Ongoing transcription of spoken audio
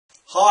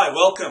Hi,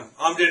 welcome.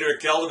 I'm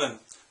Diederik Gelderman.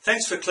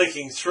 Thanks for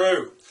clicking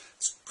through.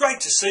 It's great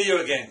to see you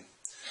again.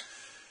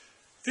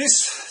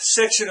 This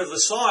section of the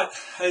site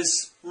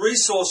has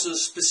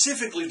resources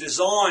specifically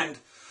designed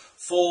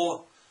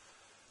for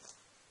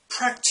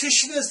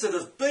practitioners that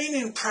have been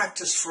in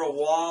practice for a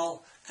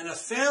while and have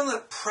found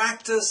that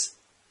practice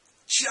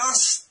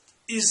just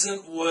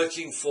isn't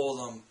working for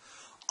them.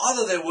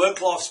 Either their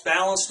work-life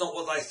balance not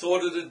what they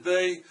thought it'd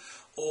be,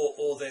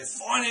 or their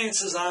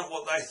finances aren't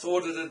what they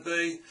thought it'd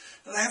be.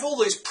 And they have all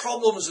these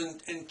problems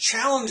and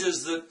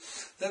challenges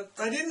that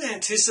they didn't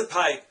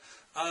anticipate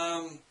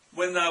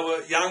when they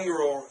were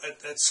younger or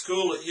at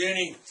school, at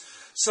uni.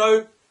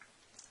 So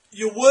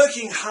you're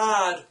working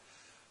hard,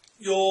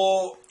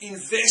 you're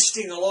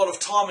investing a lot of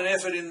time and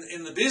effort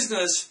in the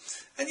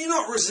business, and you're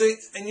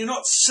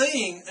not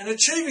seeing and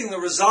achieving the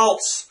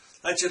results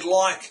that you'd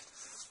like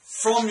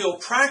from your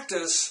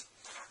practice,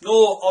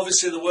 nor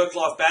obviously the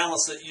work-life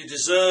balance that you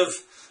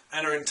deserve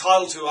and are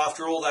entitled to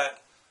after all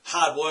that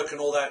hard work and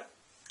all that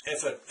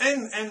effort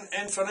and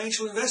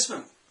financial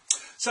investment.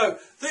 So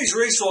these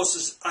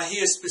resources are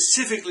here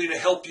specifically to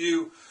help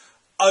you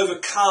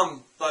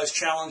overcome those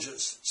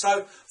challenges.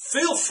 So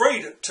feel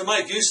free to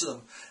make use of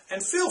them,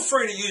 and feel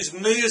free to use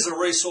me as a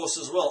resource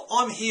as well.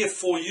 I'm here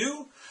for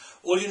you.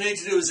 All you need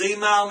to do is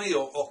email me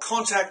or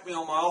contact me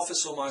on my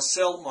office or my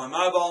cell, my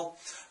mobile.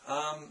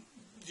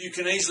 You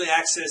can easily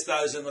access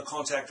those in the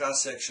Contact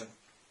Us section.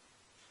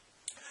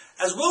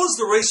 As well as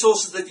the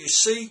resources that you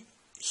see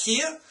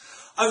here,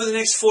 over the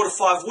next 4 to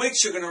 5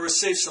 weeks you're going to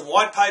receive some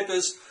white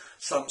papers,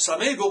 some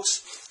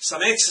ebooks,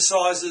 some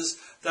exercises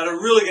that are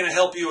really going to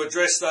help you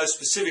address those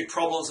specific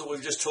problems that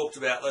we've just talked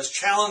about, those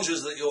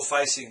challenges that you're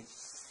facing.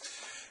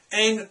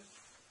 And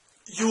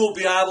you will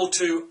be able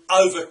to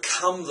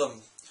overcome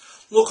them.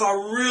 Look, I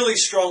really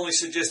strongly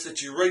suggest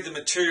that you read the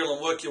material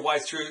and work your way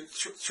through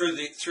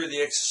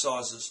the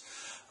exercises.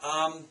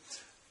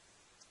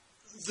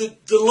 The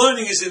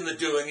learning is in the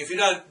doing. If you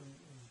don't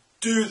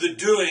do the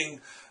doing,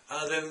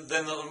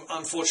 then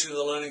unfortunately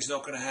the learning is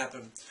not going to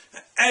happen.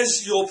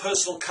 As your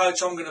personal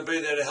coach, I'm going to be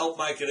there to help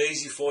make it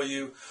easy for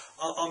you.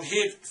 I'm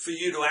here for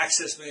you to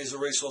access me as a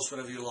resource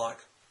whenever you like.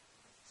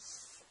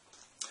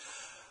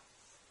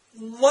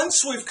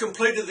 Once we've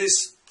completed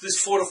this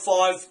 4 to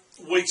 5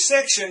 week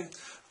section,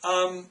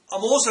 I'm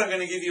also going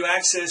to give you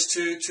access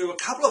to a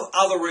couple of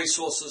other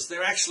resources.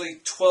 They're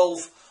actually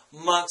 12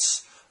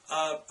 months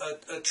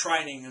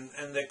training,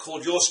 and they're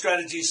called Your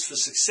Strategies for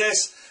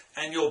Success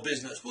and Your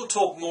Business. We'll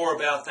talk more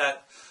about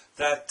that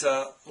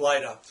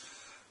later.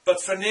 But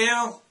for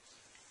now,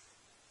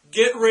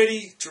 get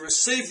ready to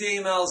receive the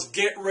emails,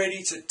 get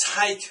ready to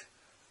take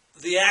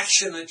the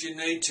action that you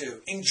need to.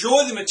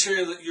 Enjoy the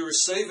material that you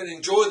receive and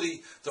enjoy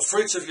the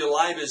fruits of your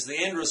labours,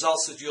 the end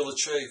results that you'll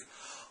achieve.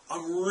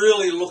 I'm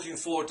really looking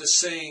forward to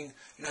seeing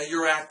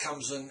your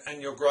outcomes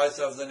and your growth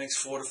over the next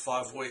 4 to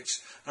 5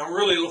 weeks. And I'm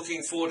really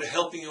looking forward to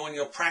helping you on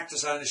your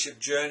practice ownership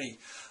journey.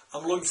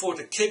 I'm looking forward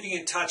to keeping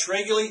in touch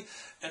regularly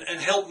and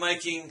help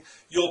making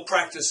your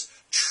practice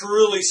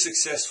truly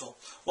successful.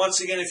 Once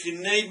again, if you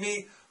need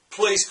me,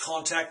 please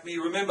contact me.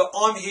 Remember,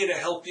 I'm here to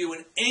help you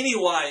in any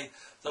way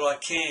that I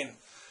can.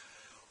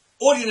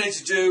 All you need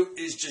to do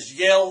is just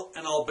yell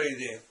and I'll be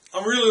there.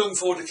 I'm really looking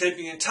forward to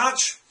keeping in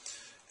touch.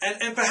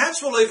 And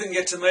perhaps we'll even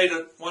get to meet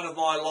at one of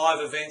my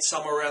live events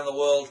somewhere around the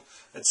world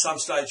at some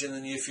stage in the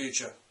near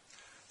future.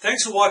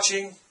 Thanks for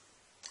watching.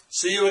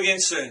 See you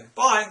again soon.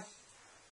 Bye.